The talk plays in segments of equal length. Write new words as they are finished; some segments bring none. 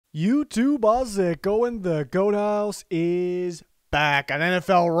YouTube Ozzy in the Goat House is back. An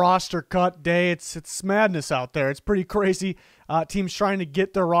NFL roster cut day. It's madness out there. It's pretty crazy. Teams trying to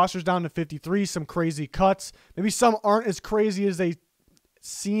get their rosters down to 53. Some crazy cuts. Maybe some aren't as crazy as they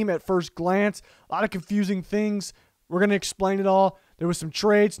seem at first glance. A lot of confusing things. We're going to explain it all. There was some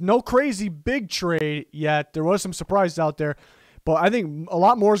trades. No crazy big trade yet. There was some surprises out there. But I think a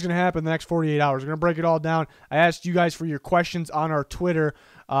lot more is going to happen in the next 48 hours. We're going to break it all down. I asked you guys for your questions on our Twitter.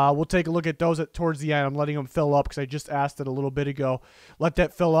 We'll take a look at those towards the end. I'm letting them fill up because I just asked it a little bit ago. Let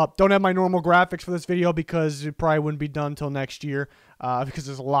that fill up. Don't have my normal graphics for this video because it probably wouldn't be done until next year because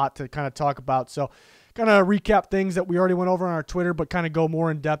there's a lot to kind of talk about. So kind of recap things that we already went over on our Twitter, but kind of go more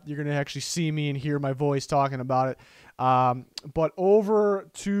in depth. You're going to actually see me and hear my voice talking about it. But over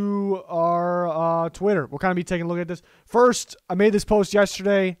to our Twitter, we'll kind of be taking a look at this. First, I made this post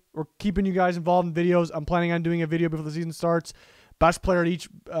yesterday. We're keeping you guys involved in videos. I'm planning on doing a video before the season starts. Best player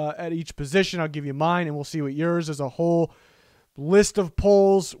at each position. I'll give you mine, and we'll see what yours is. A whole list of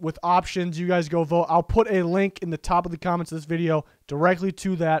polls with options. You guys go vote. I'll put a link in the top of the comments of this video directly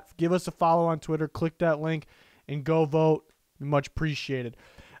to that. Give us a follow on Twitter. Click that link and go vote. Much appreciated.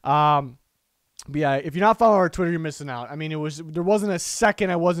 But yeah, if you're not following our Twitter, you're missing out. I mean, there wasn't a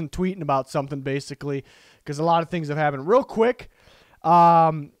second I wasn't tweeting about something, basically, because a lot of things have happened. Real quick, here's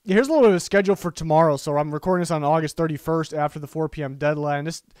a little bit of a schedule for tomorrow. So I'm recording this on August 31st after the 4 p.m. deadline.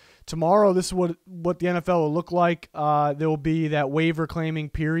 Tomorrow, this is what the NFL will look like. There will be that waiver claiming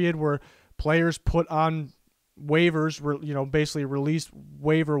period where players put on waivers, basically released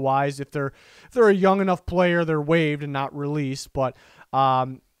waiver-wise. If they're a young enough player, they're waived and not released. But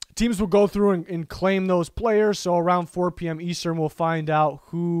teams will go through and claim those players. So around 4 p.m. Eastern, we'll find out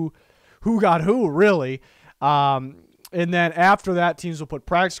who got who, really. And then after that, teams will put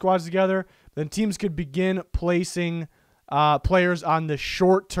practice squads together. Then teams could begin placing players on the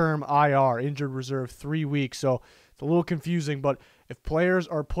short-term IR, injured reserve, 3 weeks. So it's a little confusing. But if players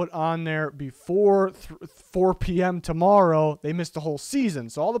are put on there before 4 p.m. tomorrow, they missed the whole season.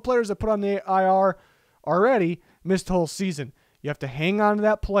 So all the players that put on the IR already missed the whole season. You have to hang on to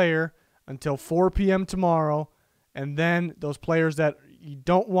that player until 4 p.m. tomorrow, and then those players that you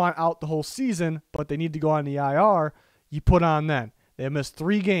don't want out the whole season, but they need to go on the IR, you put on then. They missed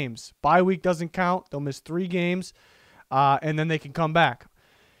 3 games. Bye week doesn't count. They'll miss 3 games, and then they can come back.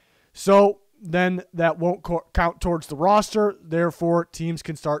 So then that won't count towards the roster. Therefore, teams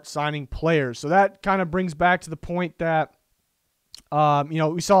can start signing players. So that kind of brings back to the point that,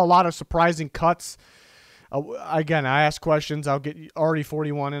 we saw a lot of surprising cuts. Again, I asked questions. I'll get already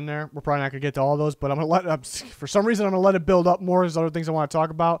 41 in there. We're probably not going to get to all those, but I'm going to for some reason, I'm going to let it build up more. There's other things I want to talk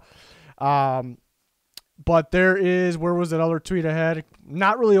about. But there is, where was that other tweet I had?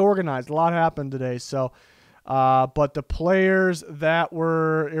 Not really organized. A lot happened today. So, but the players that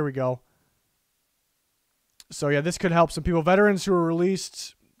were, here we go. So yeah, this could help some people. Veterans who are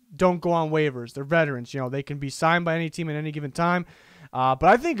released don't go on waivers. They're veterans. They can be signed by any team at any given time. But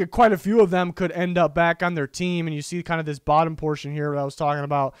I think quite a few of them could end up back on their team. And you see kind of this bottom portion here that I was talking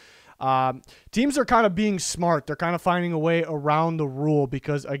about. Teams are kind of being smart. They're kind of finding a way around the rule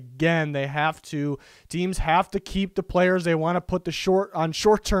because, again, teams have to keep the players they want to put on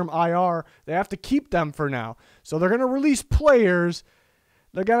short-term IR. They have to keep them for now. So they're going to release players.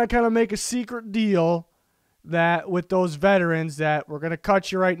 They're going to kind of make a secret deal that with those veterans that we're going to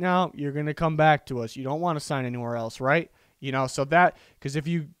cut you right now. You're going to come back to us. You don't want to sign anywhere else, right? So that, because if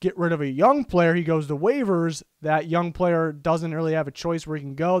you get rid of a young player, he goes to waivers, that young player doesn't really have a choice where he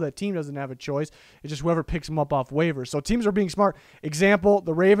can go. That team doesn't have a choice. It's just whoever picks him up off waivers. So teams are being smart. Example,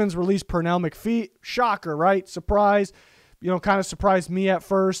 the Ravens released Pernell McPhee. Shocker, right? Surprise. Kind of surprised me at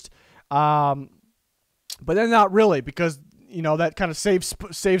first. But then not really because, that kind of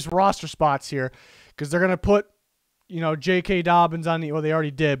saves roster spots here because they're going to put J.K. Dobbins on the, well, they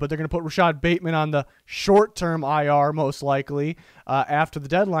already did, but they're going to put Rashad Bateman on the short-term IR most likely after the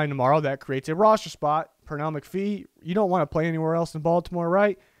deadline tomorrow. That creates a roster spot. Pernell McPhee, you don't want to play anywhere else in Baltimore,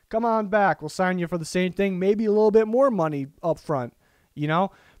 right? Come on back. We'll sign you for the same thing, maybe a little bit more money up front,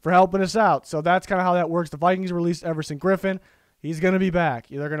 for helping us out. So that's kind of how that works. The Vikings released Everson Griffin. He's going to be back.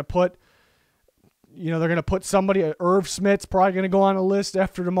 They're going to put, they're going to put somebody, Irv Smith's probably going to go on a list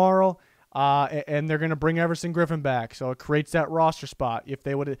after tomorrow. And they're going to bring Everson Griffin back. So it creates that roster spot. If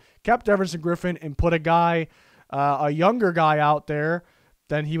they would have kept Everson Griffin and put a younger guy out there,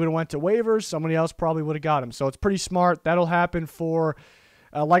 then he would have went to waivers. Somebody else probably would have got him. So it's pretty smart. That'll happen for,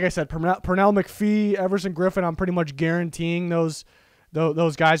 like I said, Pernell McPhee, Everson Griffin. I'm pretty much guaranteeing those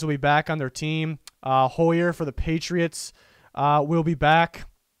guys will be back on their team. Hoyer for the Patriots will be back.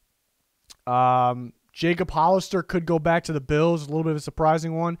 Jacob Hollister could go back to the Bills, a little bit of a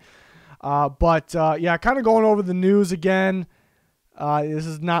surprising one. Yeah, kind of going over the news again. This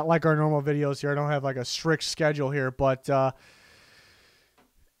is not like our normal videos here. I don't have like a strict schedule here, but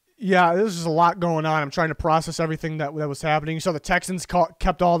yeah, there's just a lot going on. I'm trying to process everything that was happening. So the Texans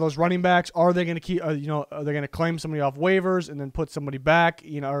kept all those running backs. Are they going to keep? Are they going to claim somebody off waivers and then put somebody back?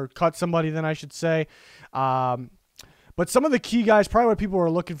 Or cut somebody? Then I should say. But some of the key guys, probably what people were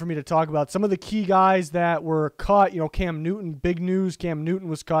looking for me to talk about. Some of the key guys that were cut. Cam Newton. Big news. Cam Newton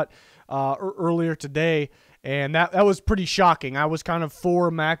was cut earlier today, and that was pretty shocking. I was kind of for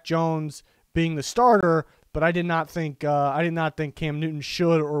Mac Jones being the starter, but I did not think Cam Newton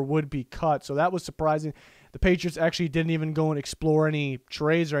should or would be cut. So that was surprising. The Patriots actually didn't even go and explore any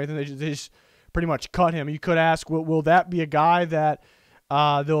trades or anything. They just pretty much cut him. You could ask, will that be a guy that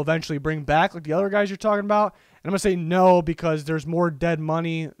they'll eventually bring back like the other guys you're talking about? And I'm gonna say no, because there's more dead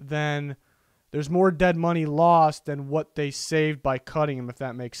money lost than what they saved by cutting him, if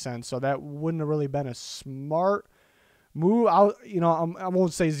that makes sense. So that wouldn't have really been a smart move. I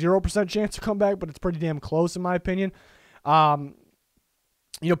won't say 0% chance to come back, but it's pretty damn close in my opinion.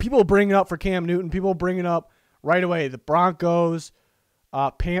 People bring it up for Cam Newton. People bring it up right away. The Broncos,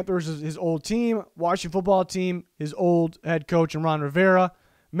 Panthers is his old team. Washington football team, his old head coach, and Ron Rivera.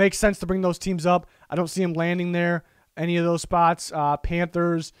 Makes sense to bring those teams up. I don't see him landing there, any of those spots.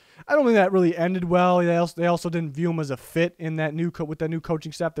 Panthers, I don't think that really ended well. They also didn't view him as a fit in that with that new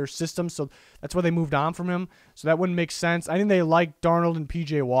coaching staff, their system. So that's why they moved on from him. So that wouldn't make sense. I think they like Darnold and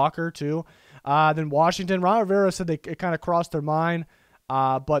P.J. Walker too. Then Washington, Ron Rivera said it kind of crossed their mind,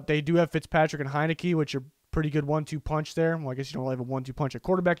 but they do have Fitzpatrick and Heineke, which are pretty good 1-2 punch there. Well, I guess you don't really have a 1-2 punch at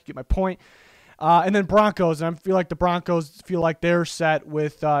quarterback. You get my point. And then Broncos, and I feel like the Broncos feel like they're set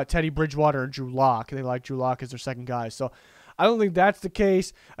with Teddy Bridgewater and Drew Lock. They like Drew Lock as their second guy. So I don't think that's the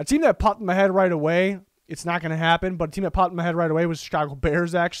case. A team that popped in my head right away, it's not going to happen, but a team that popped in my head right away was the Chicago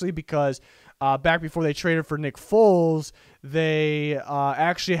Bears, actually, because back before they traded for Nick Foles, they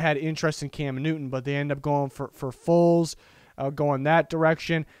actually had interest in Cam Newton, but they ended up going for Foles, going that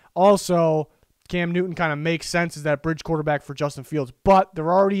direction. Also, Cam Newton kind of makes sense as that bridge quarterback for Justin Fields, but they're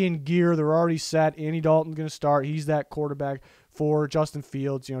already in gear. They're already set. Andy Dalton's going to start. He's that quarterback for Justin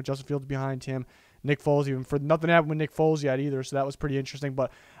Fields. Justin Fields behind him. Nick Foles, even for nothing happened with Nick Foles yet either, so that was pretty interesting.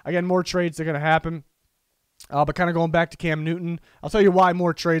 But again, more trades are going to happen. But kind of going back to Cam Newton, I'll tell you why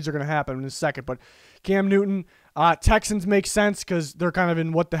more trades are going to happen in a second. But Cam Newton, Texans make sense because they're kind of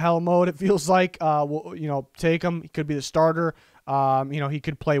in what the hell mode, it feels like. Take him. He could be the starter. He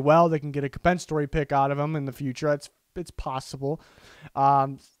could play well. They can get a compensatory pick out of him in the future. It's possible.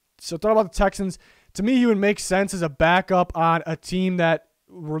 So talking about the Texans, to me, he would make sense as a backup on a team that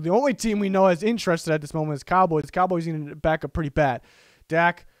we're the only team we know is interested at this moment is Cowboys. The Cowboys need to back up pretty bad.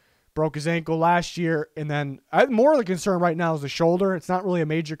 Dak broke his ankle last year, and then more of the concern right now is the shoulder. It's not really a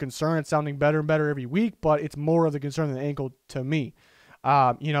major concern. It's sounding better and better every week, but it's more of the concern than the ankle to me.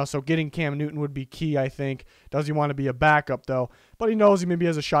 So getting Cam Newton would be key, I think. Does he want to be a backup, though? But he knows he maybe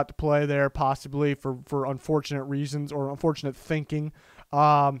has a shot to play there, possibly for unfortunate reasons or unfortunate thinking.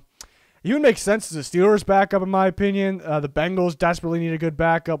 He would make sense as a Steelers backup, in my opinion. The Bengals desperately need a good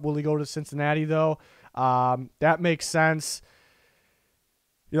backup. Will he go to Cincinnati, though? That makes sense.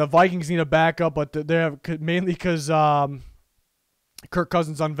 Vikings need a backup, but they have mainly because Kirk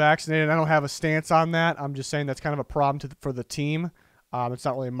Cousins unvaccinated. I don't have a stance on that. I'm just saying that's kind of a problem for the team. It's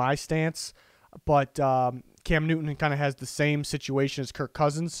not really my stance, but Cam Newton kind of has the same situation as Kirk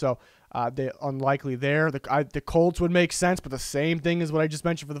Cousins, so they're unlikely there. The Colts would make sense, but the same thing is what I just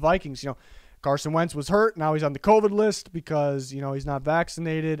mentioned for the Vikings. Carson Wentz was hurt. Now he's on the COVID list because, he's not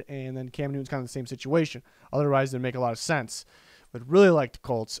vaccinated, and then Cam Newton's kind of the same situation. Otherwise, it would make a lot of sense. But really like the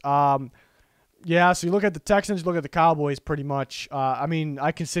Colts. So you look at the Texans, you look at the Cowboys pretty much.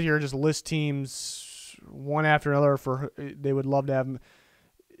 I can sit here and just list teams one after another they would love to have them.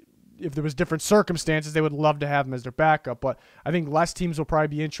 If there was different circumstances, they would love to have him as their backup. But I think less teams will probably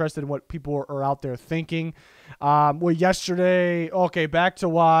be interested in what people are out there thinking. Yesterday, back to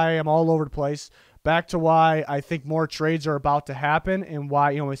why I'm all over the place. Back to why I think more trades are about to happen and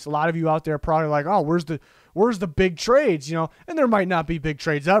why, it's a lot of you out there probably like, oh, where's the big trades, and there might not be big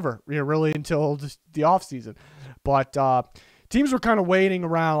trades ever, really until the offseason. But teams were kind of waiting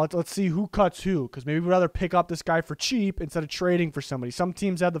around. Let's see who cuts who, because maybe we'd rather pick up this guy for cheap instead of trading for somebody. Some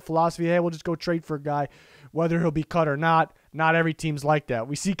teams have the philosophy, hey, we'll just go trade for a guy, whether he'll be cut or not. Not every team's like that.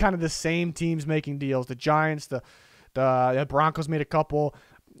 We see kind of the same teams making deals. The Giants, the Broncos made a couple.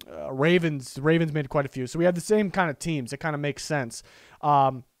 The Ravens made quite a few. So we have the same kind of teams. It kind of makes sense.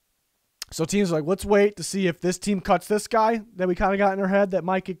 So teams are like, let's wait to see if this team cuts this guy that we kind of got in our head that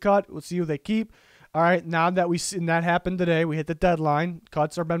might get cut. Let's see who they keep. All right, now that that happened today, we hit the deadline.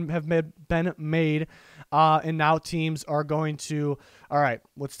 Cuts have been made, and now teams are going to, all right,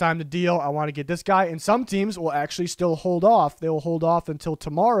 what's time to deal? I want to get this guy, and some teams will actually still hold off. They will hold off until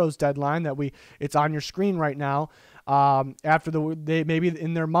tomorrow's deadline it's on your screen right now. After they maybe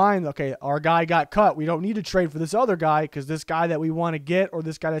in their mind, okay, our guy got cut. We don't need to trade for this other guy because this guy that we want to get or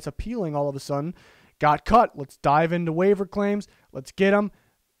this guy that's appealing all of a sudden got cut. Let's dive into waiver claims. Let's get him.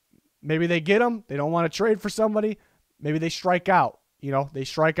 Maybe they get him. They don't want to trade for somebody. Maybe they strike out. They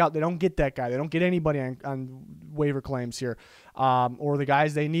strike out. They don't get that guy. They don't get anybody on waiver claims here, or the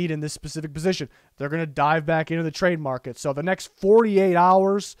guys they need in this specific position. They're going to dive back into the trade market. So the next 48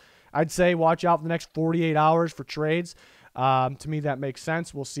 hours, I'd say watch out for the next 48 hours for trades. To me, that makes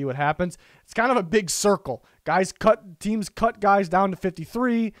sense. We'll see what happens. It's kind of a big circle. Teams cut guys down to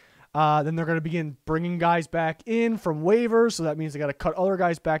 53. Then they're going to begin bringing guys back in from waivers. So that means they got to cut other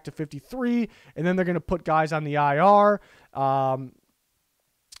guys back to 53. And then they're going to put guys on the IR. And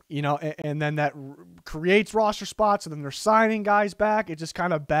then that creates roster spots. And then they're signing guys back. It's just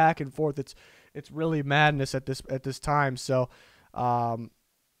kind of back and forth. It's really madness at this time. So,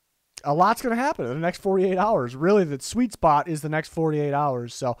 a lot's going to happen in the next 48 hours. Really, the sweet spot is the next 48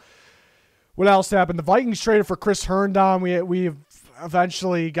 hours. So, what else happened? The Vikings traded for Chris Herndon. We've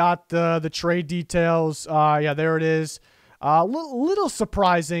eventually got the trade details. Yeah, there it is. Little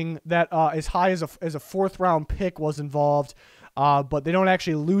surprising that as high as a fourth-round pick was involved, but they don't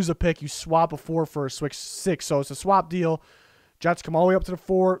actually lose a pick. You swap a 4 for a 6, so it's a swap deal. Jets come all the way up to the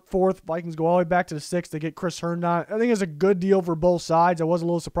fourth. Vikings go all the way back to the 6th. They get Chris Herndon. I think it's a good deal for both sides. I was a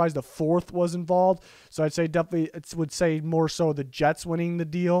little surprised the 4th was involved, so I'd say definitely would say more so the Jets winning the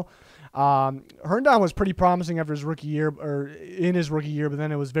deal. Herndon was pretty promising after his rookie year, or in his rookie year, but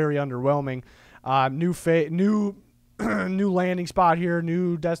then it was very underwhelming. New landing spot here,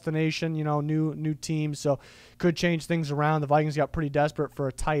 new destination, new team, so could change things around. The Vikings got pretty desperate for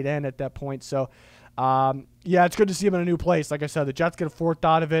a tight end at that point, so yeah, it's good to see him in a new place. Like I said, the Jets get a 4th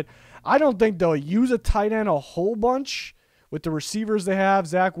out of it. I don't think they'll use a tight end a whole bunch with the receivers they have.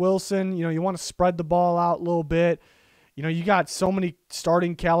 Zach Wilson, you want to spread the ball out a little bit. You got so many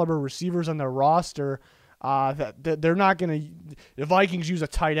starting caliber receivers on their roster that they're not going to – the Vikings use a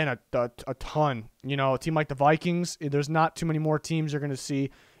tight end a ton. A team like the Vikings, there's not too many more teams you're going to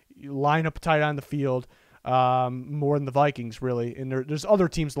see line up a tight end on the field more than the Vikings, really. And there's other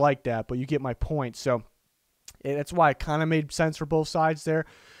teams like that, but you get my point. So that's why it kind of made sense for both sides there.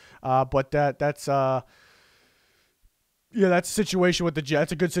 But that's a situation with the Jets.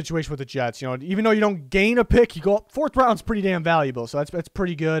 It's a good situation with the Jets. Even though you don't gain a pick, you go up. 4th round's pretty damn valuable, so that's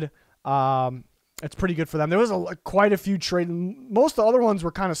pretty good. It's pretty good for them. There was quite a few trades. Most of the other ones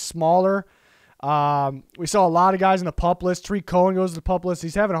were kind of smaller. We saw a lot of guys in the PUP list. Tariq Cohen goes to the PUP list.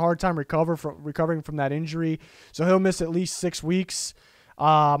 He's having a hard time recovering from that injury, so he'll miss at least 6 weeks.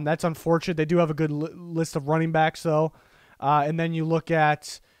 That's unfortunate. They do have a good list of running backs, though. And then you look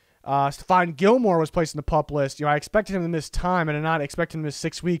at Stephon Gilmore was placed in the PUP list. I expected him to miss time, and I did not expect him to miss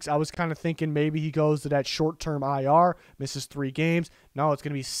 6 weeks. I was kind of thinking maybe he goes to that short-term IR, misses 3 games. No, it's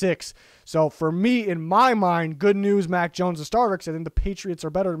going to be 6. So for me, in my mind, good news, Mac Jones the starter, because I think the Patriots are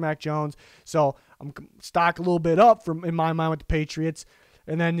better than Mac Jones. So I'm stock a little bit up in my mind with the Patriots.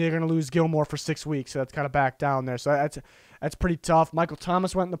 And then you're going to lose Gilmore for 6 weeks, so that's kind of back down there. So that's pretty tough. Michael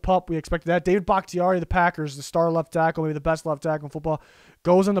Thomas went in the PUP. We expected that. David Bakhtiari, the Packers, the star left tackle, maybe the best left tackle in football,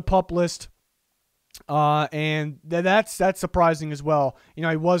 goes on the PUP list. And that's surprising as well. He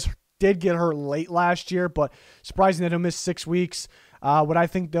did get hurt late last year, but surprising that he'll miss 6 weeks. What I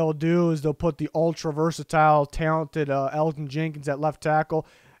think they'll do is they'll put the ultra-versatile, talented Elgton Jenkins at left tackle.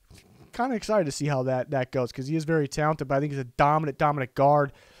 Kind of excited to see how that goes because he is very talented, but I think he's a dominant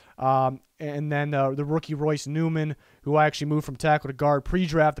guard. And then the rookie Royce Newman, who I actually moved from tackle to guard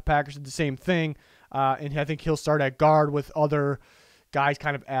pre-draft. The Packers did the same thing, and I think he'll start at guard with other guys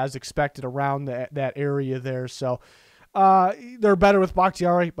kind of as expected around that area there. So they're better with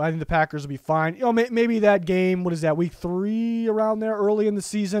Bakhtiari, but I think the Packers will be fine. Maybe that game, what is that, week 3 around there, early in the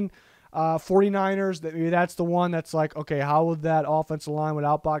season, 49ers, maybe that's the one that's like, okay, how would that offensive line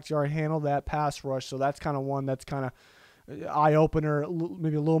without Bakhtiari handle that pass rush? So that's kind of one that's kind of eye-opener,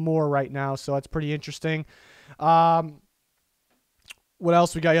 maybe a little more right now. So that's pretty interesting. What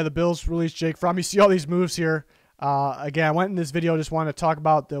else we got? Yeah, the Bills released Jake Fromm. You see all these moves here. Again, I went in this video, just wanted to talk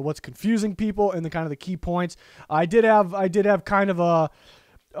about what's confusing people and the kind of the key points. I did have kind of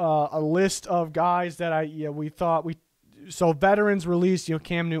a list of guys that we thought so veterans released,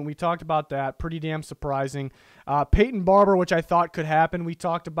 Cam Newton, we talked about that. Pretty damn surprising. Peyton Barber, which I thought could happen, we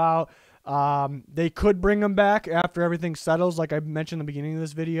talked about. They could bring him back after everything settles, like I mentioned in the beginning of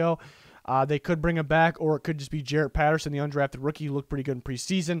this video. They could bring him back, or it could just be Jarrett Patterson, the undrafted rookie, who looked pretty good in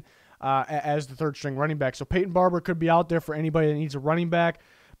preseason as the third-string running back. So Peyton Barber could be out there for anybody that needs a running back.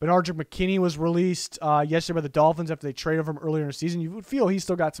 But Benardrick McKinney was released yesterday by the Dolphins after they traded him earlier in the season. You would feel he's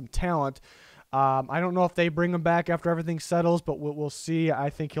still got some talent. I don't know if they bring him back after everything settles, but we'll see. I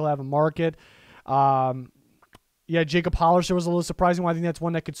think he'll have a market. Jacob Hollister was a little surprising. I think that's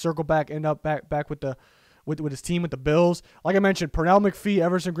one that could circle back, end up back with his team with the Bills. Like I mentioned, Pernell McPhee,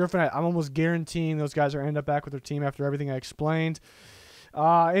 Everson Griffin, I'm almost guaranteeing those guys are end up back with their team after everything I explained.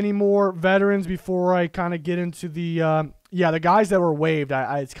 Any more veterans before I kind of get into the guys that were waived,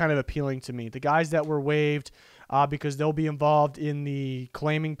 it's kind of appealing to me. The guys that were waived because they'll be involved in the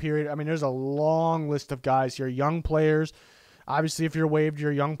claiming period. I mean, there's a long list of guys here, young players. Obviously, if you're waived,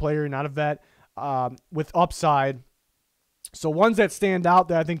 you're a young player, you're not a vet, with upside. So ones that stand out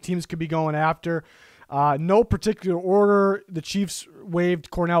that I think teams could be going after, no particular order. The Chiefs waived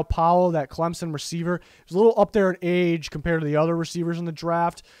Cornell Powell, that Clemson receiver. He's a little up there in age compared to the other receivers in the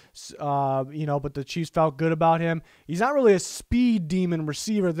draft, but the Chiefs felt good about him. He's not really a speed demon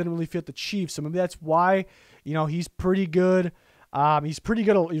receiver. Didn't really fit the Chiefs, so maybe that's why. He's pretty good. He's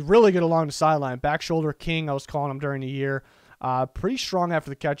really good along the sideline. Back shoulder king, I was calling him during the year. Pretty strong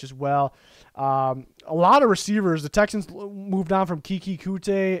after the catch as well. A lot of receivers. The Texans moved on from Kiki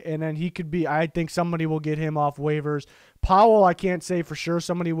Kute, and then he could be, I think somebody will get him off waivers. Powell, I can't say for sure.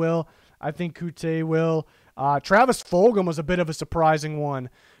 Somebody will. I think Kute will. Travis Fulgham was a bit of a surprising one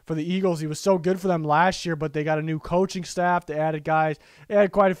for the Eagles. He was so good for them last year, but they got a new coaching staff. They added guys. They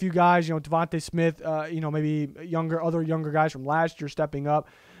had quite a few guys, Devontae Smith, maybe other younger guys from last year stepping up.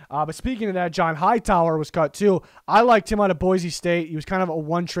 But speaking of that, John Hightower was cut too. I liked him out of Boise State. He was kind of a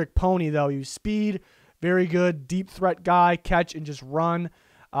one-trick pony, though. He was speed, very good, deep threat guy, catch and just run.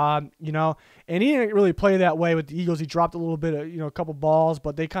 And he didn't really play that way with the Eagles. He dropped a little bit of, a couple balls,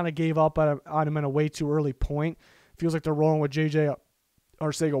 but they kind of gave up on him at a way too early point. Feels like they're rolling with J.J.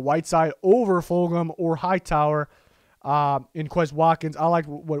 Arcega-Whiteside over Fulgham or Hightower in Quez Watkins. I like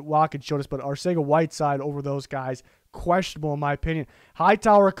what Watkins showed us, but Arcega-Whiteside over those guys, questionable in my opinion.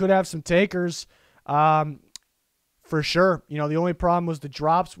 Hightower could have some takers for sure. The only problem was the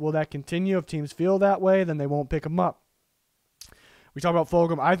drops. Will that continue? If teams feel that way, then they won't pick him up. We talk about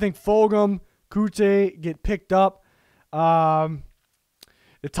Fulgham. I think Fulgham, Kute get picked up.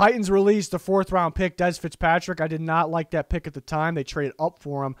 The Titans released the 4th-round pick, Des Fitzpatrick. I did not like that pick at the time. They traded up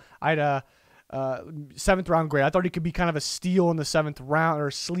for him. I had a 7th-round grade. I thought he could be kind of a steal in the 7th round or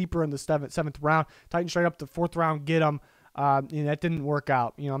a sleeper in the 7th round. Titans straight up the 4th round, get him. That didn't work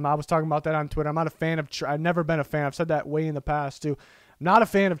out. I was talking about that on Twitter. I'm not a fan of I've never been a fan. I've said that way in the past too. I'm not a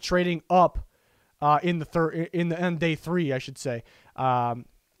fan of trading up in day 3, I should say.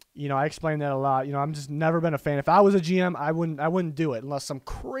 I explained that a lot. I'm just never been a fan. If I was a GM, I wouldn't do it unless some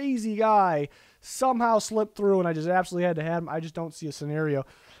crazy guy somehow slipped through and I just absolutely had to have him. I just don't see a scenario.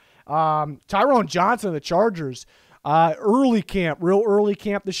 Tyrone Johnson of the Chargers, real early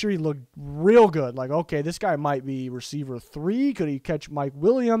camp this year, he looked real good. Like, okay, this guy might be receiver 3. Could he catch Mike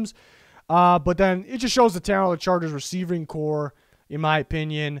Williams? But then it just shows the talent of the Chargers receiving core, in my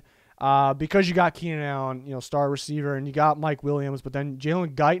opinion. Because you got Keenan Allen, star receiver, and you got Mike Williams, but then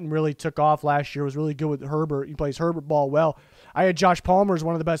Jalen Guyton really took off last year, was really good with Herbert. He plays Herbert ball well. I had Josh Palmer as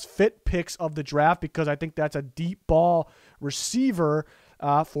one of the best fit picks of the draft because I think that's a deep ball receiver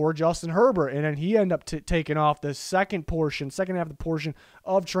for Justin Herbert. And then he ended up taking off the second half of the portion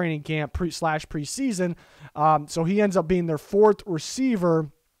of training camp preseason. So he ends up being their 4th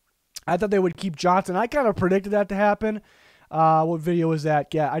receiver. I thought they would keep Johnson. I kind of predicted that to happen. What video was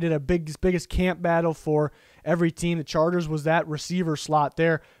that? Yeah, I did a biggest camp battle for every team. The Chargers was that receiver slot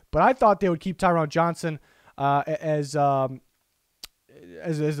there, but I thought they would keep Tyrone Johnson as the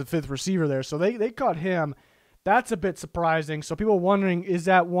 5th receiver there. So they cut him. That's a bit surprising. So people are wondering, is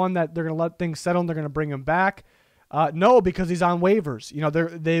that one that they're going to let things settle and they're going to bring him back? No, because he's on waivers.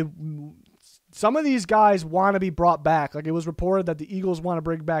 Some of these guys want to be brought back. Like it was reported that the Eagles want to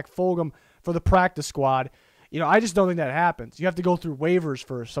bring back Fulgham for the practice squad. I just don't think that happens. You have to go through waivers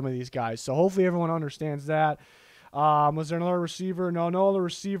for some of these guys. So hopefully everyone understands that. Was there another receiver? No other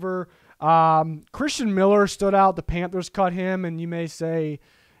receiver. Christian Miller stood out. The Panthers cut him, and you may say,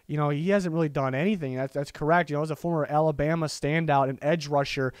 he hasn't really done anything. That's correct. As a former Alabama standout and edge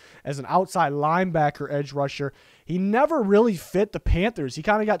rusher, as an outside linebacker edge rusher, he never really fit the Panthers. He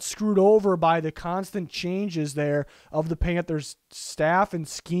kind of got screwed over by the constant changes there of the Panthers staff and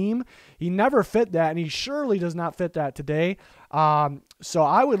scheme. He never fit that, and he surely does not fit that today. So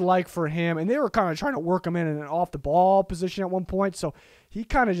I would like for him, and they were kind of trying to work him in an off-the-ball position at one point, so he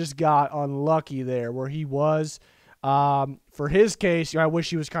kind of just got unlucky there where he was. For his case, I wish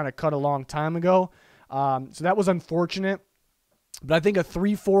he was kind of cut a long time ago. So that was unfortunate. But I think a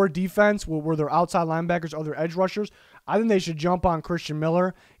 3-4 defense where their outside linebackers are their edge rushers, I think they should jump on Christian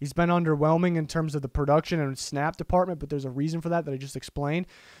Miller. He's been underwhelming in terms of the production and snap department, but there's a reason for that I just explained.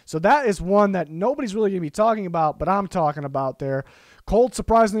 So that is one that nobody's really going to be talking about, but I'm talking about there. Colts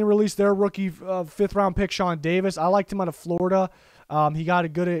surprisingly released their rookie fifth-round pick, Sean Davis. I liked him out of Florida. He got a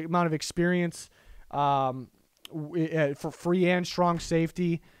good amount of experience for free and strong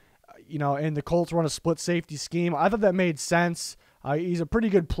safety. And the Colts run a split safety scheme. I thought that made sense. He's a pretty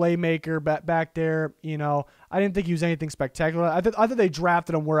good playmaker back there. I didn't think he was anything spectacular. I thought they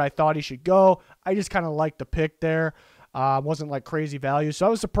drafted him where I thought he should go. I just kind of liked the pick there. Wasn't like crazy value. So I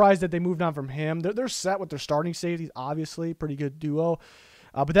was surprised that they moved on from him. They're set with their starting safeties, obviously. Pretty good duo.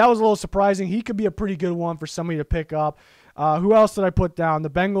 But that was a little surprising. He could be a pretty good one for somebody to pick up. Who else did I put down?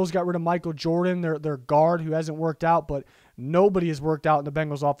 The Bengals got rid of Michael Jordan, their guard, who hasn't worked out, but nobody has worked out in the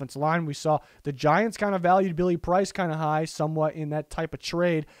Bengals offensive line. We saw the Giants kind of valued Billy Price kind of high somewhat in that type of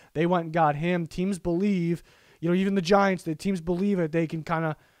trade. They went and got him. Teams believe, even the Giants, the teams believe that they can kind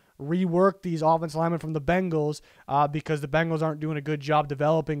of rework these offensive linemen from the Bengals because the Bengals aren't doing a good job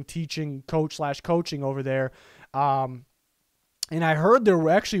developing, teaching, coaching over there. And I heard there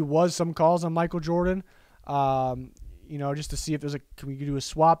actually was some calls on Michael Jordan, just to see if can we do a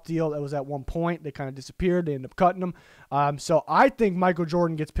swap deal. That was at one point. They kind of disappeared. They ended up cutting him. So I think Michael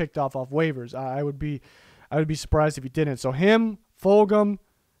Jordan gets picked off waivers. I would be surprised if he didn't. So him, Fulgham,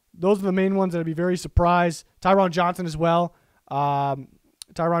 those are the main ones that I'd be very surprised. Tyron Johnson as well.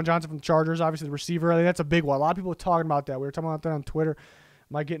 Tyron Johnson from the Chargers, obviously the receiver. I think that's a big one. A lot of people are talking about that. We were talking about that on Twitter.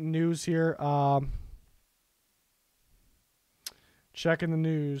 Am I getting news here? Checking the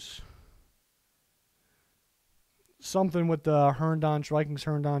news. Something with the Vikings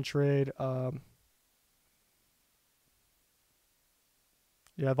Herndon trade.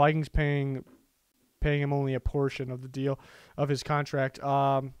 Vikings paying him only a portion of the deal of his contract.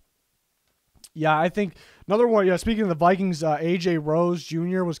 I think another one. Speaking of the Vikings, AJ Rose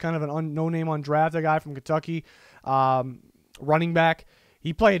Jr. was kind of an no-name undrafted guy from Kentucky, running back.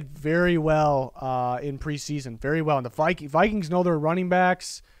 He played very well in preseason, very well. And the Vikings know their running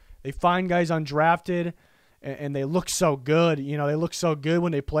backs. They find guys undrafted. And they look so good. They look so good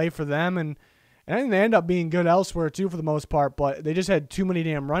when they play for them. And I think they end up being good elsewhere, too, for the most part. But they just had too many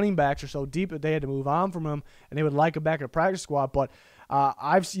damn running backs or so deep that they had to move on from them. And they would like him back in a practice squad. But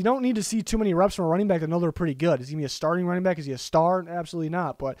you don't need to see too many reps from a running back to know they're pretty good. Is he going to be a starting running back? Is he a star? Absolutely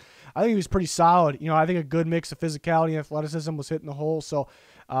not. But I think he was pretty solid. I think a good mix of physicality and athleticism was hitting the hole. So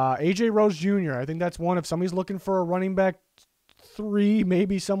A.J. Rose Jr., I think that's one. If somebody's looking for a running back 3,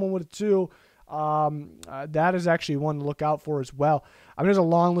 maybe someone with a 2, that is actually one to look out for as well. There's a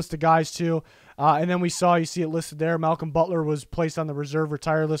long list of guys too. And then you see it listed there. Malcolm Butler was placed on the reserve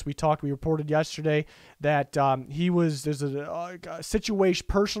retire list. We reported yesterday that there's a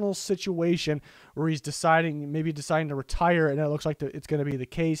personal situation where he's deciding to retire, and it looks like it's going to be the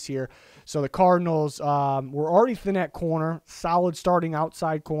case here. So the Cardinals were already thin at corner, solid starting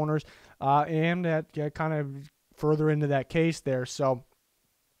outside corners, and that kind of further into that case there. So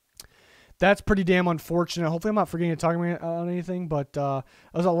that's pretty damn unfortunate. Hopefully I'm not forgetting to talk about anything, but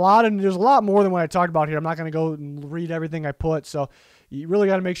there's a lot more than what I talked about here. I'm not going to go and read everything I put, so you really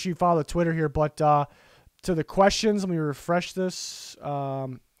got to make sure you follow the Twitter here. But to the questions, let me refresh this.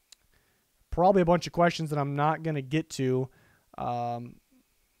 Probably a bunch of questions that I'm not going to get to.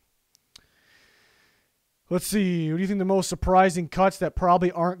 Let's see. What do you think the most surprising cuts that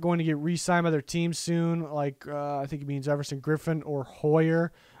probably aren't going to get re-signed by their team soon? Like I think it means Everson Griffin or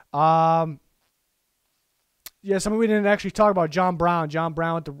Hoyer. Something we didn't actually talk about. John Brown. John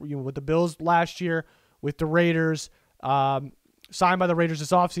Brown with the Bills last year, with the Raiders, signed by the Raiders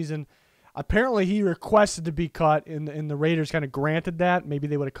this offseason. Apparently, he requested to be cut, and the Raiders kind of granted that. Maybe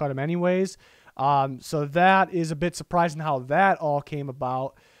they would have cut him anyways. So that is a bit surprising how that all came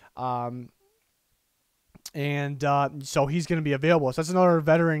about. So he's going to be available. So that's another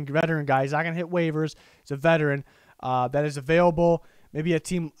veteran guy. He's not going to hit waivers. He's a veteran that is available. Maybe a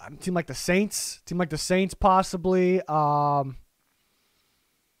team like the Saints. Possibly.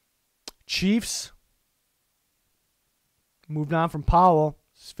 Chiefs. Moved on from Powell.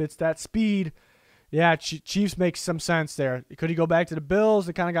 Fits that speed. Yeah, Chiefs makes some sense there. Could he go back to the Bills?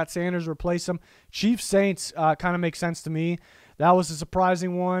 They kind of got Sanders to replace him. Chiefs Saints kind of makes sense to me. That was a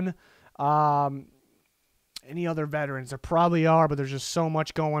surprising one. Any other veterans? There probably are, but there's just so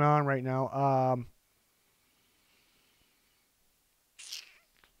much going on right now.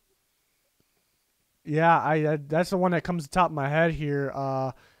 That's the one that comes to the top of my head here.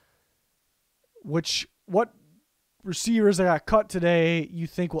 What receivers that got cut today you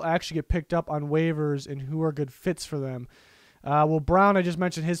think will actually get picked up on waivers and who are good fits for them? Well, Brown, I just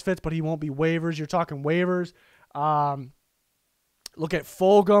mentioned his fits, but he won't be waivers. You're talking waivers. Look at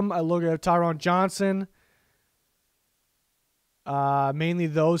Fulgham. I look at Tyron Johnson. Mainly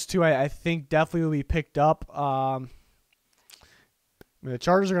those two I think definitely will be picked up. The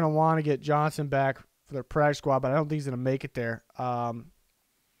Chargers are going to want to get Johnson back for their practice squad, but I don't think he's going to make it there.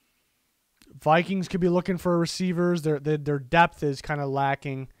 Vikings could be looking for receivers. Their depth is kind of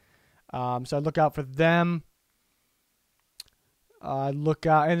lacking. So I look out for them. Look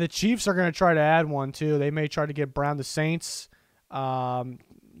out, and the Chiefs are going to try to add one too. They may try to get Brown. The Saints,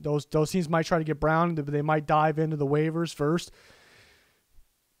 those teams might try to get Brown, but they might dive into the waivers first.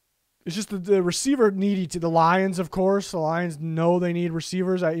 It's just the receiver needy to the Lions, of course. The Lions know they need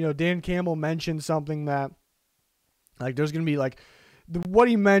receivers. Dan Campbell mentioned something that, like, there's going to be what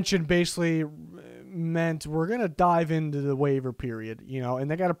he mentioned basically meant we're going to dive into the waiver period, and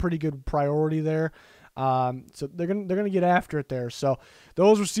they got a pretty good priority there. So they're gonna get after it there. So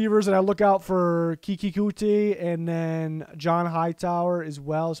those receivers that I look out for, Kiki Kuti and then John Hightower as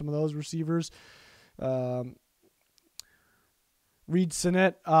well. Some of those receivers, Reed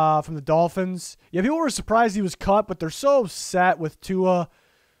Sinnett from the Dolphins. Yeah, people were surprised he was cut, but they're so set with Tua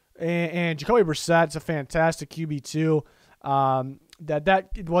and Jacoby Brissett. It's a fantastic QB too. That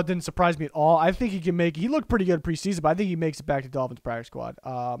what didn't surprise me at all. I think he can make. He looked pretty good preseason, but I think he makes it back to Dolphins practice squad.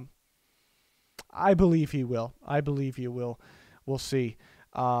 I believe he will. We'll see.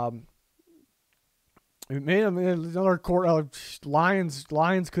 Another court.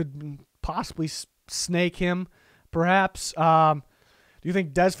 Lions could possibly snake him, perhaps. Do you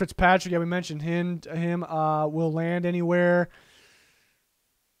think Des Fitzpatrick? Yeah, we mentioned him. Will land anywhere.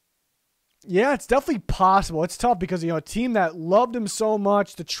 Yeah, it's definitely possible. It's tough because a team that loved him so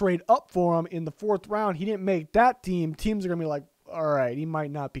much to trade up for him in the 4th round, he didn't make that team. Teams are gonna be like, all right, he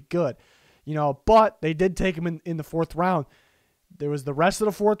might not be good. But they did take him in the 4th round. There was the rest of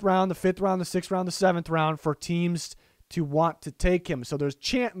the 4th round, the 5th round, the 6th round, the 7th round for teams to want to take him. So there's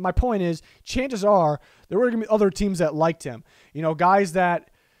my point is, chances are there were going to be other teams that liked him. Guys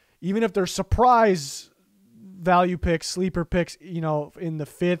that, even if they're surprise value picks, sleeper picks, in the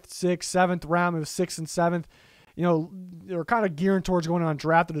 5th, 6th, 7th round, it was 6th and 7th, they were kind of gearing towards going on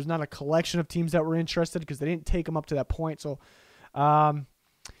draft. There's not a collection of teams that were interested because they didn't take him up to that point. So,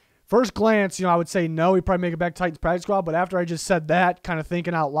 first glance, I would say no, he'd probably make it back to Titans practice squad. But after I just said that, kind of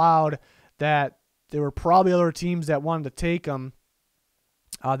thinking out loud that there were probably other teams that wanted to take him,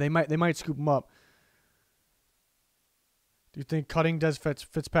 they might scoop him up. Do you think cutting Des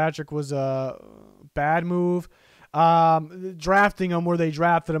Fitzpatrick was a bad move? Drafting him where they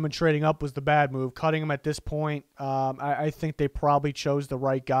drafted him and trading up was the bad move. Cutting him at this point, I think they probably chose the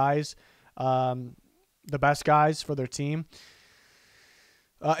right guys, the best guys for their team.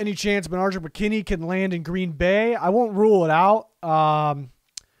 Any chance Bernard McKinney can land in Green Bay? I won't rule it out,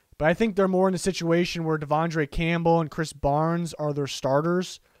 but I think they're more in the situation where Devondre Campbell and Chris Barnes are their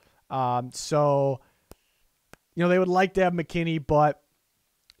starters. So, they would like to have McKinney, but,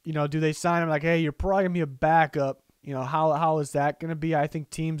 do they sign him like, hey, you're probably going to be a backup? How is that going to be? I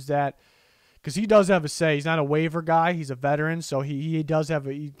think teams that, because he does have a say. He's not a waiver guy. He's a veteran, so he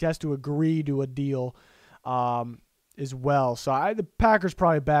has to agree to a deal. As well. So the Packers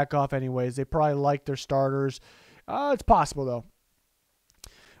probably back off anyways. They probably like their starters. It's possible, though.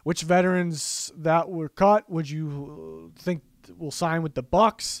 Which veterans that were cut would you think will sign with the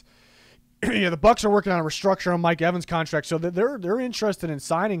Bucs? Yeah, the Bucs are working on a restructure on Mike Evans' contract, so they're interested in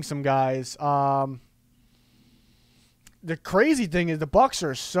signing some guys. The crazy thing is the Bucs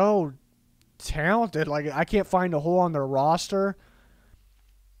are so talented. Like, I can't find a hole on their roster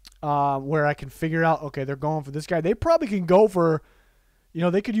where I can figure out, okay, they're going for this guy. They probably can go for,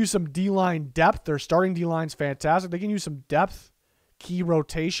 they could use some D-line depth. Their starting D-line's fantastic. They can use some depth, key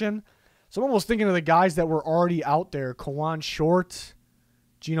rotation. So I'm almost thinking of the guys that were already out there. Kawan Short,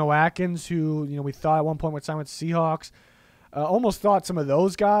 Geno Atkins, who, we thought at one point would sign with the Seahawks. Almost thought some of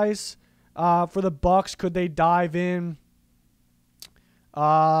those guys for the Bucs. Could they dive in?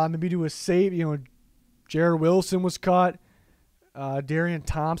 Maybe do a save. Jared Wilson was cut. Darian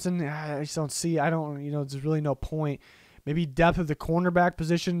Thompson, I just don't see. There's really no point. Maybe depth of the cornerback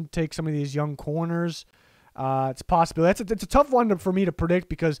position, take some of these young corners. It's possible. It's a tough one for me to predict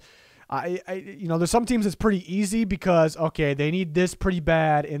because there's some teams it's pretty easy because, okay, they need this pretty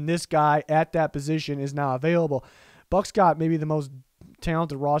bad and this guy at that position is now available. Bucs got maybe the most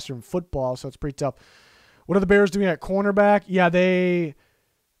talented roster in football, so it's pretty tough. What are the Bears doing at cornerback? Yeah, they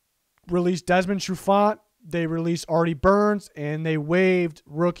released Desmond Trufant. They released Artie Burns, and they waived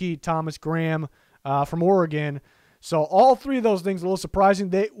rookie Thomas Graham from Oregon. So all three of those things are a little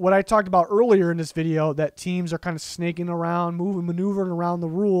surprising. What I talked about earlier in this video, that teams are kind of snaking around, maneuvering around the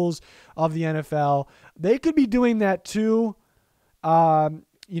rules of the NFL. They could be doing that too.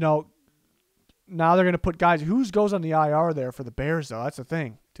 You know, now they're going to put guys. Who goes on the IR there for the Bears, though? That's the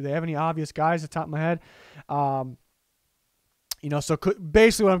thing. Do they have any obvious guys at the top of my head? You know, so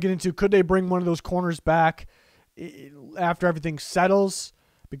basically what I'm getting to, could they bring one of those corners back after everything settles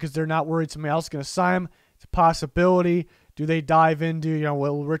because they're not worried somebody else is going to sign him? It's a possibility. Do they dive into, you know,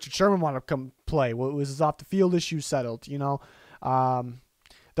 will Richard Sherman want to come play? Was his off-the-field issue settled? You know,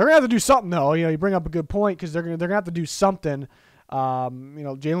 they're going to have to do something, though. You know, you bring up a good point because they're going to have to do something. You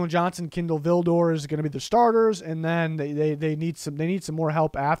know, Jalen Johnson, Kindle Vildor is going to be the starters, and then they need some more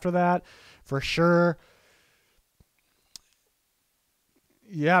help after that for sure.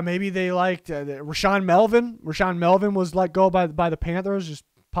 Yeah, maybe they liked Rashaan Melvin. Rashaan Melvin was let go by the Panthers. Just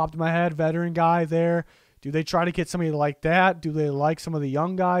popped in my head, veteran guy there. Do they try to get somebody like that? Do they like some of the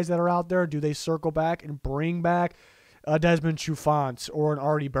young guys that are out there? Do they circle back and bring back a Desmond Trufant or an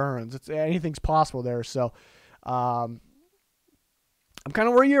Artie Burns? Anything's possible there. So I'm kind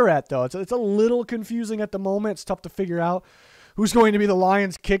of where you're at, though. It's a little confusing at the moment. It's tough to figure out who's going to be the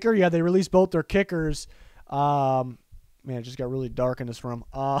Lions kicker. Yeah, they released both their kickers. Man, it just got really dark in this room.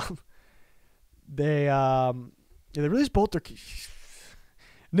 They released both their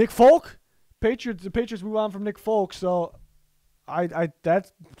Nick Folk. The Patriots move on from Nick Folk, so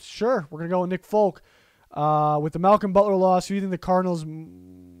that's sure we're gonna go with Nick Folk. With the Malcolm Butler loss, who do you think the Cardinals'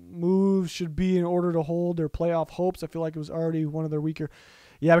 moves should be in order to hold their playoff hopes? I feel like it was already one of their weaker.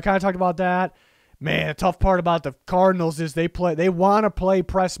 Yeah, we kind of talked about that. Man, the tough part about the Cardinals is they want to play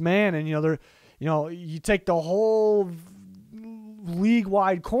press man, and you take the whole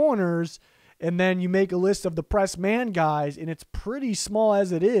league-wide corners, and then you make a list of the press man guys, and it's pretty small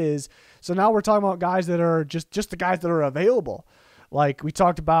as it is. So now we're talking about guys that are just the guys that are available. Like we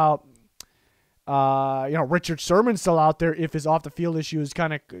talked about, Richard Sherman's still out there if his off-the-field issue is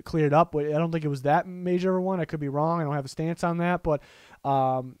kind of cleared up. But I don't think it was that major of one. I could be wrong. I don't have a stance on that. But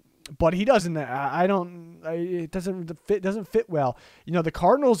he doesn't. It doesn't fit well. You know, the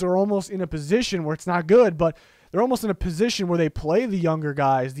Cardinals are almost in a position where it's not good, but they're almost in a position where they play the younger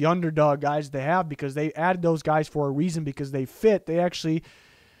guys, the underdog guys they have, because they added those guys for a reason, because they fit. They actually,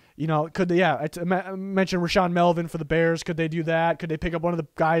 you know, could they? Yeah, I mentioned Rashaan Melvin for the Bears. Could they do that? Could they pick up one of the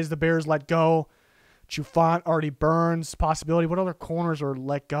guys the Bears let go? Trufant, Artie Burns, possibility. What other corners are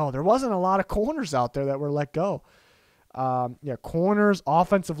let go? There wasn't a lot of corners out there that were let go. Corners,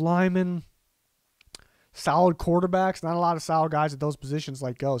 offensive linemen, solid quarterbacks. Not a lot of solid guys at those positions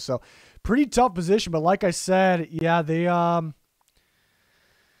let go. So pretty tough position. But like I said, yeah, they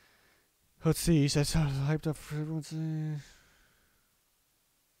let's see. He says hyped up for everyone.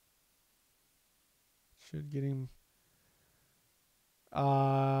 Should get him.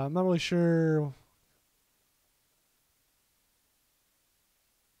 I'm not really sure.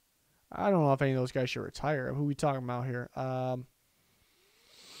 I don't know if any of those guys should retire. Who are we talking about here? Yeah, I'm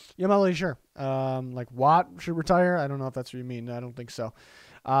not really sure. Like Watt should retire. I don't know if that's what you mean. I don't think so.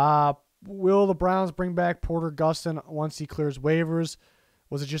 Will the Browns bring back Porter Gustin once he clears waivers?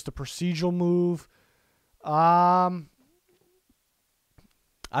 Was it just a procedural move? I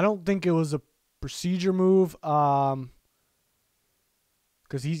don't think it was a procedure move. Because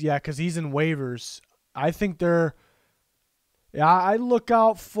he's in waivers. I think they're. Yeah, I look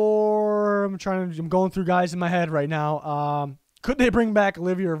out for. I'm going through guys in my head right now. Could they bring back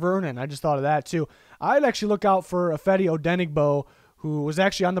Olivier Vernon? I just thought of that too. I'd actually look out for Ifeadi Odenigbo, who was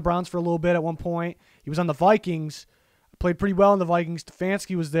actually on the Browns for a little bit at one point. He was on the Vikings, played pretty well in the Vikings.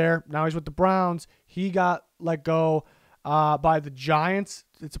 Stefanski was there. Now he's with the Browns. He got let go by the Giants.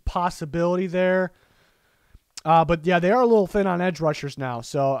 It's a possibility there. But yeah, they are a little thin on edge rushers now.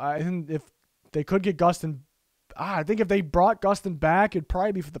 So I think if they could get Gustin. I think if they brought Gustin back, it'd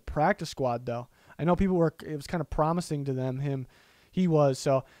probably be for the practice squad, though. I know it was kind of promising to them, he was.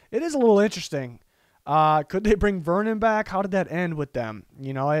 So it is a little interesting. Could they bring Vernon back? How did that end with them?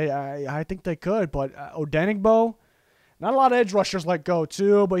 You know, I think they could, but Odenigbo, not a lot of edge rushers let go,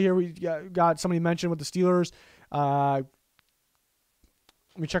 too. But here we got somebody mentioned with the Steelers. Let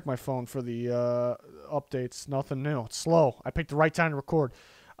me check my phone for the updates. Nothing new. It's slow. I picked the right time to record.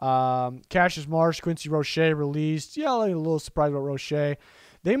 Cassius Marsh, Quincy Roche released. Yeah, I'm a little surprised about Roche.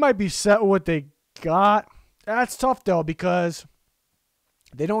 They might be set with what they got. That's tough though, because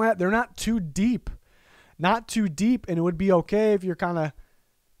they're not too deep. Not too deep, and it would be okay if you're kind of,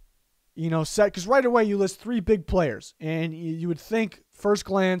 set, because right away you list three big players, and you would think first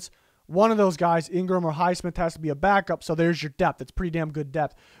glance one of those guys, Ingram or Highsmith, has to be a backup, so there's your depth. It's pretty damn good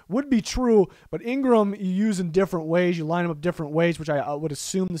depth. Would be true, but Ingram you use in different ways. You line them up different ways, which I would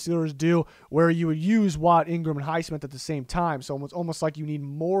assume the Steelers do, where you would use Watt, Ingram, and Highsmith at the same time. So it's almost like you need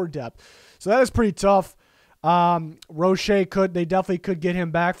more depth. So that is pretty tough. Roche they definitely could get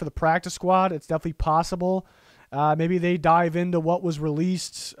him back for the practice squad. It's definitely possible. Maybe they dive into what was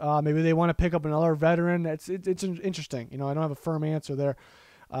released. Maybe they want to pick up another veteran. It's interesting. I don't have a firm answer there.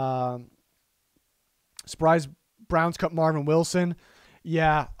 Surprise Browns cut Marvin Wilson.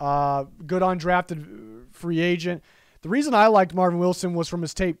 Yeah, good undrafted free agent. The reason I liked Marvin Wilson was from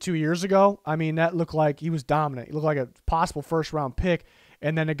his tape 2 years ago. I mean, that looked like he was dominant. He looked like a possible first-round pick.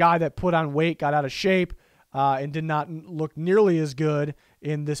 And then a guy that put on weight, got out of shape, and did not look nearly as good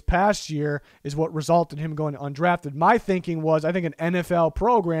in this past year is what resulted in him going undrafted. My thinking was I think an NFL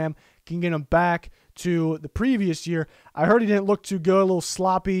program can get him back to the previous year. I heard he didn't look too good, a little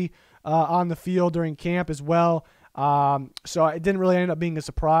sloppy on the field during camp as well. So it didn't really end up being a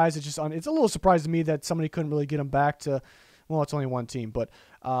surprise. It's a little surprise to me that somebody couldn't really get him back to, well, it's only one team. But,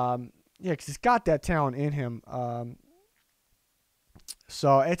 yeah, because he's got that talent in him.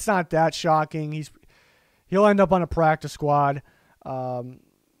 So it's not that shocking. He'll end up on a practice squad. Steelers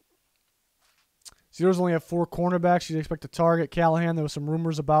only have 4 cornerbacks. You'd expect to target Callahan. There was some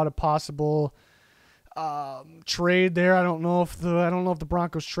rumors about a possible trade there. I don't know if the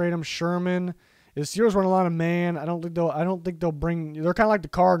Broncos trade him. Sherman. The Steelers run a lot of man. I don't think they'll bring. They're kind of like the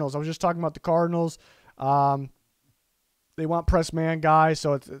Cardinals. I was just talking about the Cardinals. They want press man guys,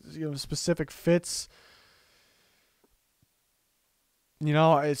 so it's specific fits.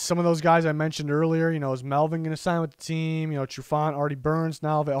 It's some of those guys I mentioned earlier. Is Melvin going to sign with the team? Trufant, Artie Burns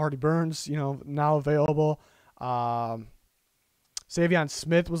now available. Savion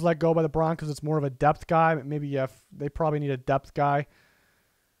Smith was let go by the Broncos. It's more of a depth guy. Maybe they probably need a depth guy.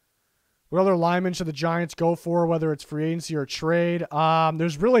 What other linemen should the Giants go for, whether it's free agency or trade?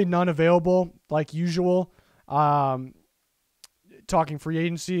 There's really none available, like usual. Talking free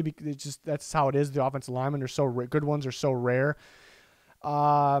agency, that's how it is. The offensive linemen are so good ones are so rare.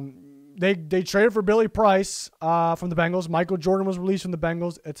 They traded for Billy Price from the Bengals. Michael Jordan was released from the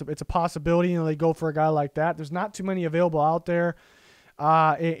Bengals. It's a possibility, they go for a guy like that. There's not too many available out there,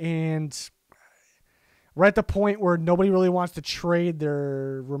 and we're at the point where nobody really wants to trade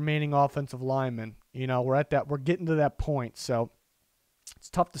their remaining offensive linemen. We're getting to that point, so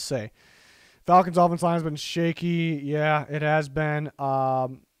it's tough to say. Falcons' offensive line has been shaky. Yeah, it has been.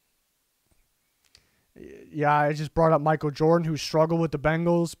 Yeah, I just brought up Michael Jordan, who struggled with the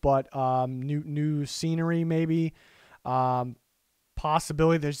Bengals, but new scenery maybe.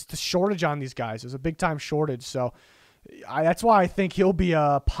 Possibility. There's a shortage on these guys. There's a big-time shortage, so that's why I think he'll be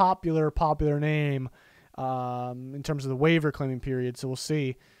a popular name in terms of the waiver claiming period, so we'll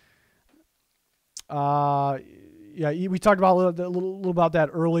see. Yeah, we talked about a little about that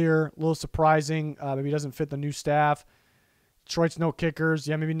earlier. A little surprising. Maybe he doesn't fit the new staff. Detroit's no kickers.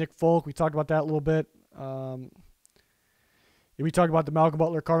 Yeah, maybe Nick Folk. We talked about that a little bit. We talked about the Malcolm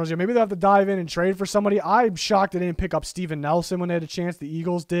Butler Cardinals. Yeah, maybe they'll have to dive in and trade for somebody. I'm shocked they didn't pick up Steven Nelson when they had a chance. The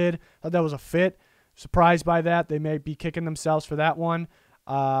Eagles did. Thought that was a fit. Surprised by that. They may be kicking themselves for that one.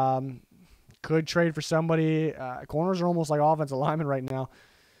 Could trade for somebody. Corners are almost like offensive linemen right now.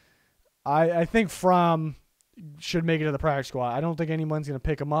 I think Fromm should make it to the practice squad. I don't think anyone's going to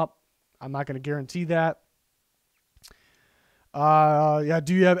pick him up. I'm not going to guarantee that. Yeah,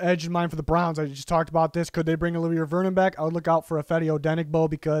 do you have edge in mind for the Browns? I just talked about this. Could they bring Olivier Vernon back? I would look out for Ifeadi Odenigbo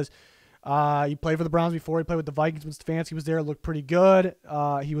because he played for the Browns before. He played with the Vikings when Stefanski was there. It looked pretty good.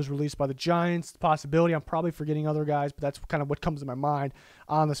 He was released by the Giants. Possibility. I'm probably forgetting other guys, but that's kind of what comes to my mind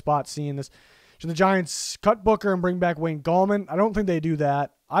on the spot seeing this. Should the Giants cut Booker and bring back Wayne Gallman? I don't think they do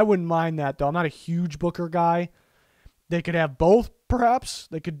that. I wouldn't mind that, though. I'm not a huge Booker guy. They could have both, perhaps.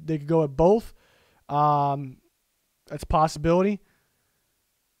 They could go at both. That's a possibility.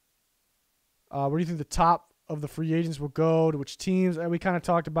 Where do you think the top of the free agents will go? To which teams? We kind of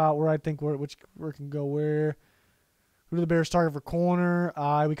talked about where I think where can go where. Who do the Bears target for corner?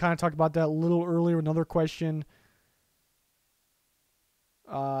 We kind of talked about that a little earlier. Another question.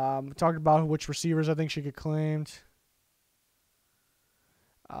 We talked about which receivers I think should get claimed.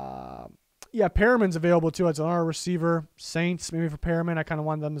 Yeah, Perriman's available too. It's another receiver. Saints, maybe for Perriman. I kind of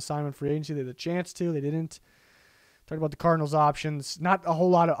wanted them to sign him in free agency. They had a chance to. They didn't. Talked about the Cardinals options. Not a whole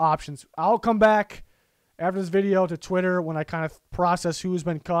lot of options. I'll come back after this video to Twitter when I kind of process who's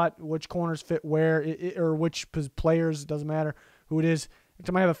been cut, which corners fit where, or which players. It doesn't matter who it is.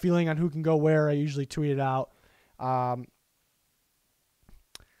 Until I have a feeling on who can go where, I usually tweet it out.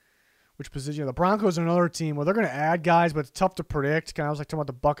 which position. The Broncos are another team where they're going to add guys, but it's tough to predict. Kind of like talking about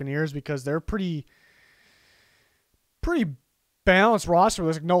the Buccaneers because they're pretty balanced roster.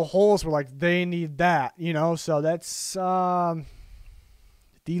 There's like no holes where like they need that, you know. So that's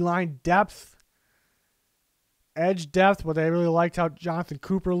D-line depth, edge depth. But they really liked how Jonathan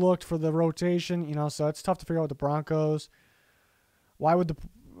Cooper looked for the rotation, you know. So it's tough to figure out with the Broncos. Why would the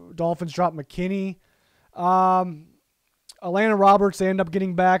Dolphins drop McKinney? Atlanta Roberts, they end up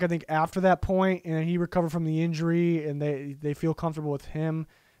getting back, I think, after that point, and he recovered from the injury, and they feel comfortable with him.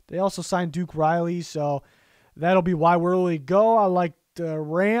 They also signed Duke Riley, so that'll be why we'll really go. I like the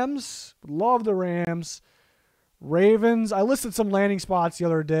Rams. Love the Rams. Ravens, I listed some landing spots the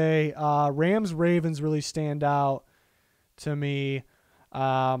other day. Rams-Ravens really stand out to me.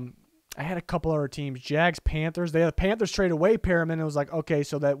 I had a couple other teams. Jags-Panthers. They had the Panthers trade away Perriman. It was like, okay,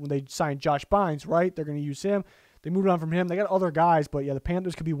 so that when they signed Josh Bynes, right, they're going to use him. They moved on from him. They got other guys, but yeah, the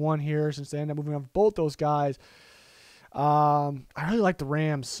Panthers could be one here since they end up moving on from both those guys. I really like the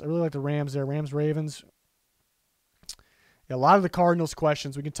Rams. I really like the Rams there. Rams-Ravens. Yeah, a lot of the Cardinals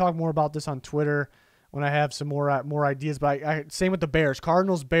questions. We can talk more about this on Twitter when I have some more ideas. But same with the Bears.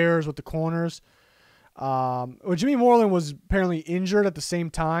 Cardinals-Bears with the corners. Jimmy Moreland was apparently injured at the same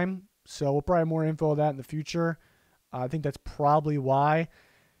time, so we'll probably have more info on that in the future. I think that's probably why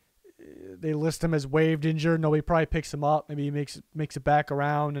they list him as waived injured. Nobody probably picks him up. Maybe he makes it back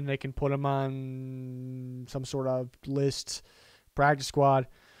around, and they can put him on some sort of list, practice squad.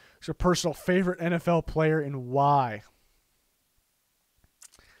 Who's your personal favorite NFL player and why?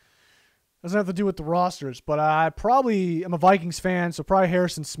 Doesn't have to do with the rosters, but I'm a Vikings fan, so probably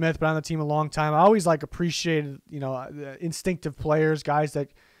Harrison Smith, been on the team a long time. I always appreciated, the instinctive players, guys that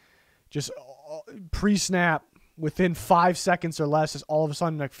just pre-snap within 5 seconds or less, just all of a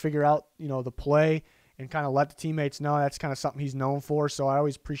sudden figure out, the play and kind of let the teammates know. That's kind of something he's known for, so I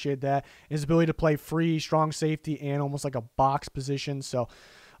always appreciate that. His ability to play free, strong safety, and almost like a box position. So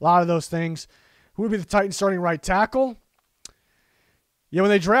a lot of those things. Who would be the Titans starting right tackle? Yeah,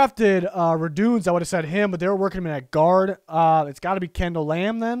 when they drafted Radunes, I would have said him, but they were working him at guard. It's got to be Kendall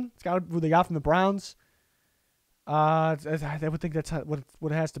Lamb then. It's got to be who they got from the Browns. I would think that's what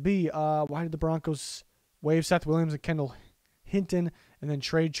it has to be. Why did the Broncos waive Seth Williams and Kendall Hinton and then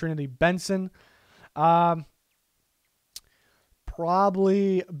trade Trinity Benson?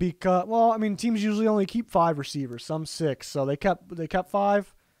 Probably because, teams usually only keep 5 receivers, some 6. So they kept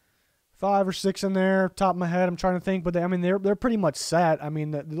 5 or 6 in there. Top of my head, I'm trying to think, but they're pretty much set.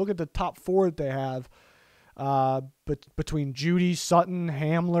 Look at the top 4 that they have. But between Judy, Sutton,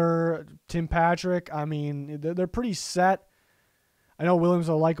 Hamler, Tim Patrick, they're pretty set. I know Williams is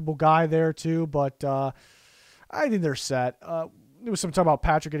a likable guy there too, but I think they're set. There was some talk about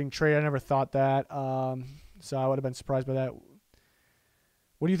Patrick getting traded. I never thought that, so I would have been surprised by that.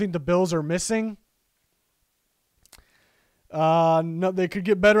 What do you think the Bills are missing? No, they could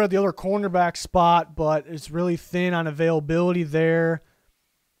get better at the other cornerback spot, but it's really thin on availability there.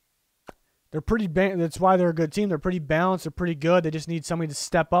 They're pretty. That's why they're a good team. They're pretty balanced. They're pretty good. They just need somebody to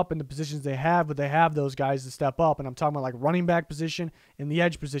step up in the positions they have, but they have those guys to step up. And I'm talking about like running back position and the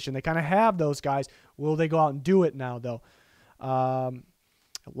edge position. They kind of have those guys. Will they go out and do it now, though? A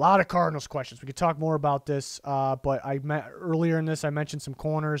lot of Cardinals questions. We could talk more about this, but earlier in this I mentioned some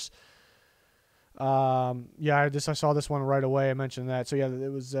corners. I saw this one right away. I mentioned that. So yeah,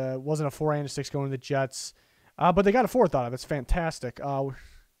 it wasn't a 4 and a 6 going to the Jets, but they got a 4th out of it. It's fantastic.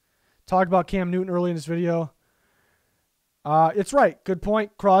 Talked about Cam Newton early in this video. It's right. Good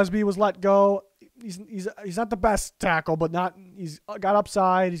point. Crosby was let go. He's not the best tackle, but he's got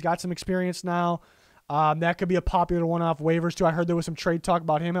upside. He's got some experience now. That could be a popular one off waivers too. I heard there was some trade talk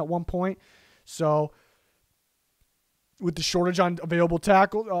about him at one point. So with the shortage on available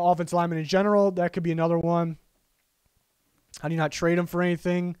tackle, offensive linemen in general, that could be another one. How do you not trade him for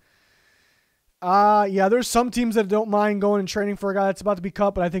anything? There's some teams that don't mind going and trading for a guy that's about to be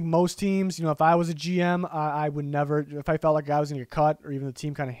cut, but I think most teams, if I was a GM, I would never, if I felt like a guy was going to get cut, or even the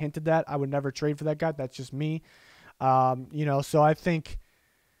team kind of hinted that, I would never trade for that guy. That's just me. So I think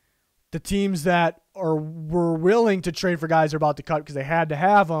the teams that were willing to trade for guys they're about to cut because they had to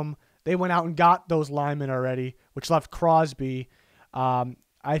have them, they went out and got those linemen already, which left Crosby.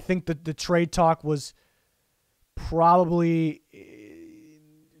 I think that the trade talk was probably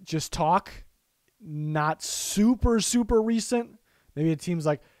just talk, not super, super recent. Maybe a team's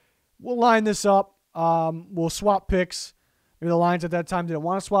like, we'll line this up. We'll swap picks. Maybe the Lions at that time didn't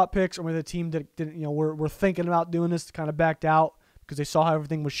want to swap picks, or maybe the team didn't, were thinking about doing this, kind of backed out because they saw how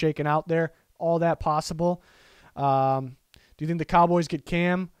everything was shaking out there. All that possible. Do you think the Cowboys get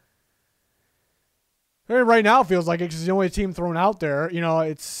Cam? Right now it feels like it's the only team thrown out there.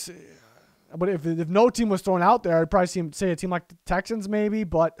 But if no team was thrown out there, I'd probably say a team like the Texans maybe.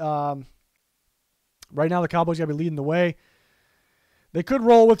 But right now the Cowboys got to be leading the way. They could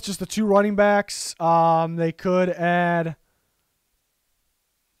roll with just the 2 running backs. They could add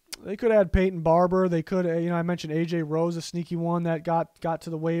Peyton Barber. They could, I mentioned AJ Rose, a sneaky one that got to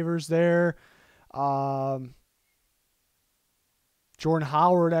the waivers there. Jordan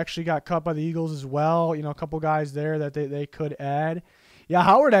Howard actually got cut by the Eagles as well. A couple guys there that they could add. Yeah,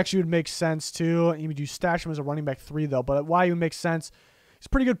 Howard actually would make sense too. You do stash him as a running back 3 though, but why he would make sense? He's a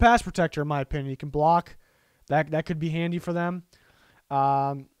pretty good pass protector in my opinion. He can block. That could be handy for them.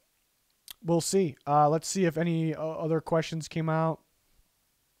 We'll see. Let's see if any other questions came out.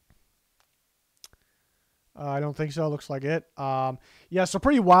 I don't think so. Looks like it. Yeah, so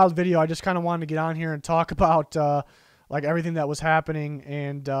pretty wild video. I just kind of wanted to get on here and talk about like everything that was happening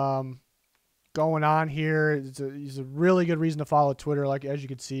and going on here. It's a really good reason to follow Twitter, like as you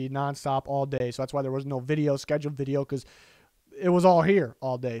can see, nonstop all day. So that's why there was no scheduled video, because it was all here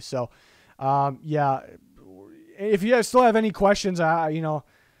all day. So yeah, if you guys still have any questions, I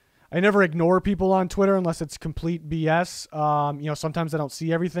never ignore people on Twitter unless it's complete BS. Sometimes I don't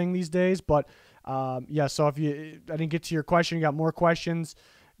see everything these days, but yeah, so if I didn't get to your question, you got more questions,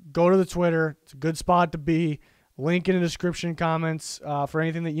 go to the Twitter. It's a good spot to be. Link in the description comments for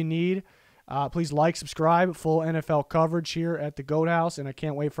anything that you need. Please like, subscribe. Full NFL coverage here at the Goat House, and I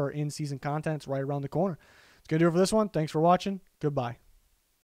can't wait for our in-season content. It's right around the corner. It's going to do it for this one. Thanks for watching. Goodbye.